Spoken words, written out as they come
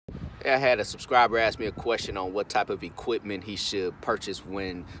I had a subscriber ask me a question on what type of equipment he should purchase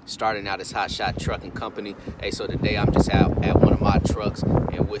when starting out his hotshot trucking company. Hey, so today I'm just out at one of my trucks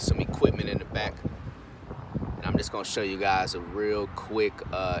and with some equipment in the back. And I'm just gonna show you guys a real quick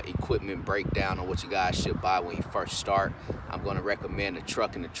equipment breakdown on what you guys should buy when you first start. I'm gonna recommend the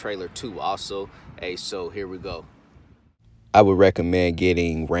truck and the trailer too also. Hey, so here we go. I would recommend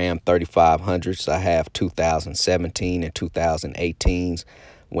getting Ram 3500s. I have 2017 and 2018s.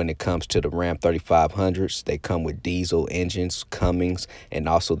 When it comes to the Ram 3500s, they come with diesel engines, Cummins, and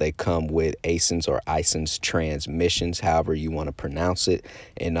also they come with Asens or Isens transmissions, however you want to pronounce it,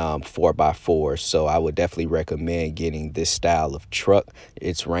 and 4x4. So I would definitely recommend getting this style of truck.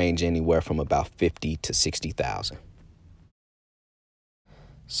 It's range anywhere from about 50 to 60,000.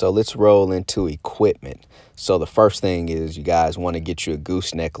 So let's roll into equipment. So the first thing is you guys want to get you a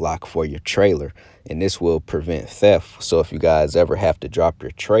gooseneck lock for your trailer, and this will prevent theft. So if you guys ever have to drop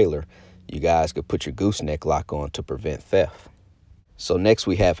your trailer, you guys could put your gooseneck lock on to prevent theft. So next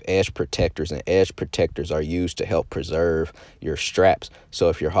we have edge protectors, and edge protectors are used to help preserve your straps. So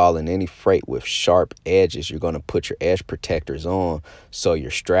if you're hauling any freight with sharp edges, you're going to put your edge protectors on so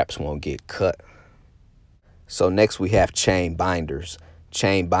your straps won't get cut. So next we have chain binders.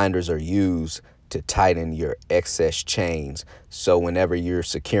 Chain binders are used to tighten your excess chains. So whenever you're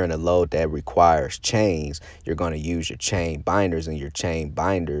securing a load that requires chains, you're going to use your chain binders, and your chain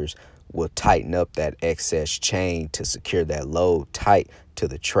binders will tighten up that excess chain to secure that load tight to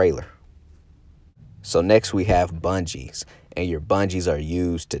the trailer. So next we have bungees, and your bungees are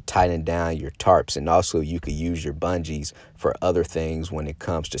used to tighten down your tarps, and also you could use your bungees for other things when it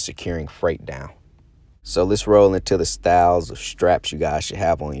comes to securing freight down. So let's roll into the styles of straps you guys should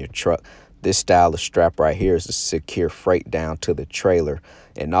have on your truck. This style of strap right here is to secure freight down to the trailer.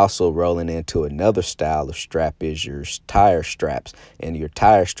 And also rolling into another style of strap is your tire straps. And your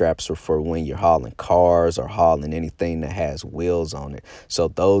tire straps are for when you're hauling cars or hauling anything that has wheels on it. So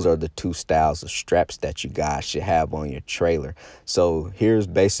those are the two styles of straps that you guys should have on your trailer. So here's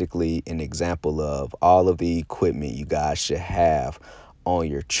basically an example of all of the equipment you guys should have on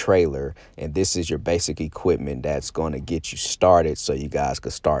your trailer, and this is your basic equipment that's going to get you started so you guys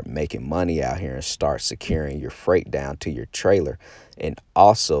could start making money out here and start securing your freight down to your trailer. And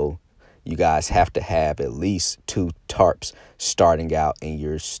also you guys have to have at least 2 tarps starting out, and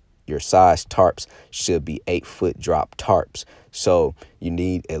your size tarps should be 8-foot drop tarps. So you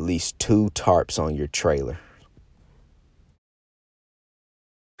need at least 2 tarps on your trailer.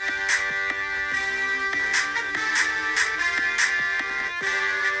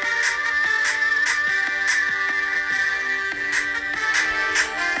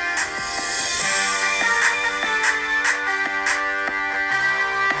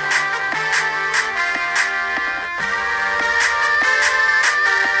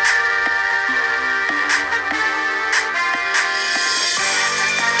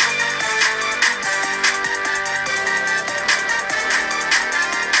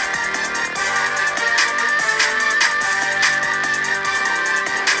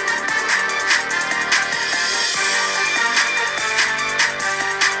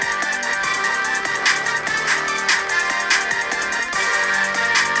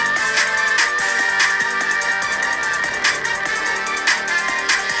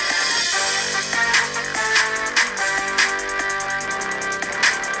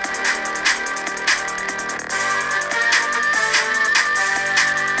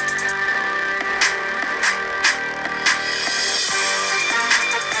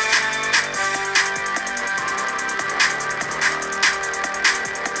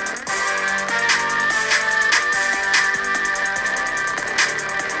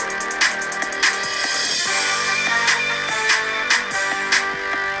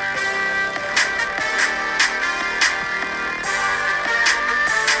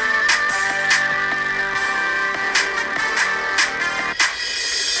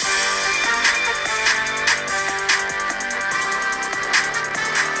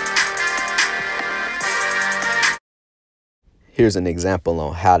 Here's an example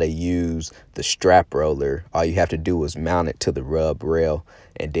on how to use the strap roller. All you have to do is mount it to the rub rail,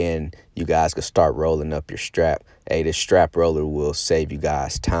 and then you guys can start rolling up your strap. Hey, this strap roller will save you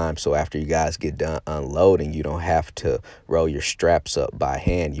guys time. So after you guys get done unloading, you don't have to roll your straps up by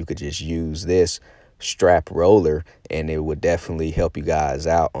hand. You could just use this strap roller, and it would definitely help you guys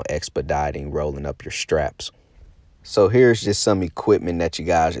out on expediting rolling up your straps. So here's just some equipment that you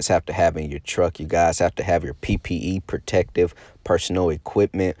guys just have to have in your truck. You guys have to have your PPE, protective personal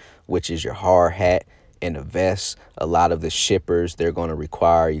equipment, which is your hard hat and a vest. A lot of the shippers, they're going to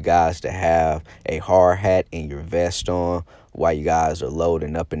require you guys to have a hard hat and your vest on. while you guys are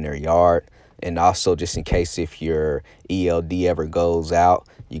loading up in their yard. And also, just in case if your ELD ever goes out,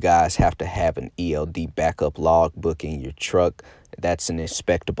 you guys have to have an ELD backup logbook in your truck. That's an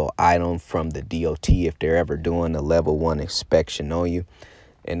inspectable item from the DOT if they're ever doing a level 1 inspection on you.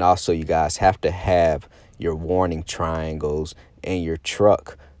 And also, you guys have to have your warning triangles in your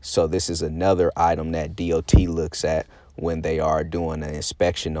truck. So this is another item that DOT looks at when they are doing an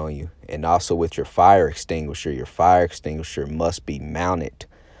inspection on you. And also with your fire extinguisher must be mounted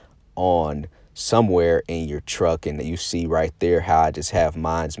on somewhere in your truck. And you see right there how I just have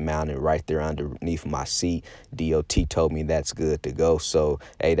mine's mounted right there underneath my seat. DOT told me that's good to go. So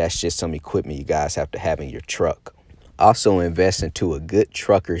hey, that's just some equipment you guys have to have in your truck. Also, invest into a good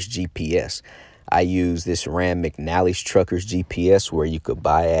trucker's GPS. I use this Rand McNally's trucker's GPS where you could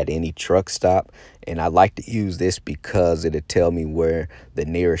buy at any truck stop. And I like to use this because it'll tell me where the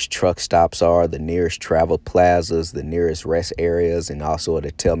nearest truck stops are, the nearest travel plazas, the nearest rest areas, and also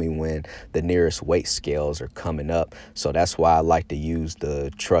it'll tell me when the nearest weight scales are coming up. So that's why I like to use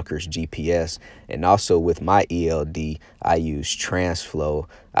the trucker's GPS. And also with my ELD, I use TransFlow.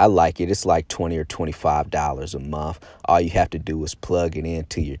 I like it. It's like $20 or $25 a month. All you have to do is plug it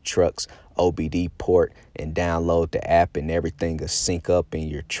into your truck's OBD port and download the app, and everything will sync up in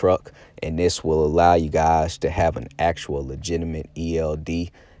your truck. And this will allow you guys to have an actual legitimate ELD.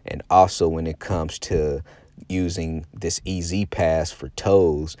 And also when it comes to using this Easy Pass for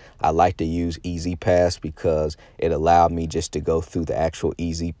tolls, I like to use Easy Pass because it allowed me just to go through the actual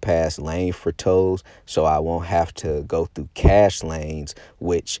Easy Pass lane for tolls, so I won't have to go through cash lanes,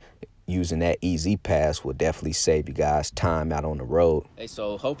 which using that Easy Pass will definitely save you guys time out on the road. Hey,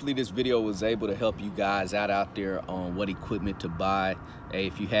 so hopefully this video was able to help you guys out there on what equipment to buy. Hey,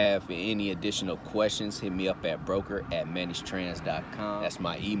 if you have any additional questions, hit me up at broker@managedtrans.com. That's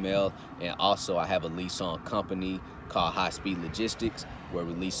my email. And also I have a lease on company called High Speed Logistics where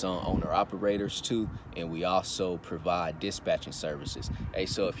we lease on owner operators too, and we also provide dispatching services. Hey,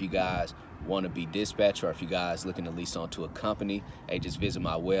 so if you guys want to be dispatched, or if you guys looking to lease onto a company, hey, just visit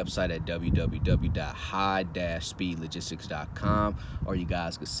my website at www.high-speedlogistics.com, or you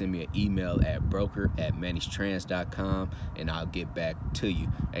guys can send me an email at broker@managedtrans.com and I'll get back to you.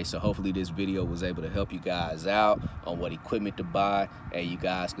 Hey, so hopefully this video was able to help you guys out on what equipment to buy. Hey, you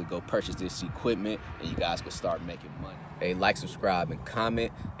guys could go purchase this equipment and you guys could start making money. Hey, like, subscribe, and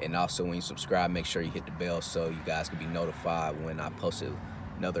comment. And also when you subscribe, make sure you hit the bell so you guys can be notified when I post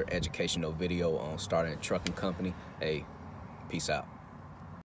another educational video on starting a trucking company. Hey, peace out.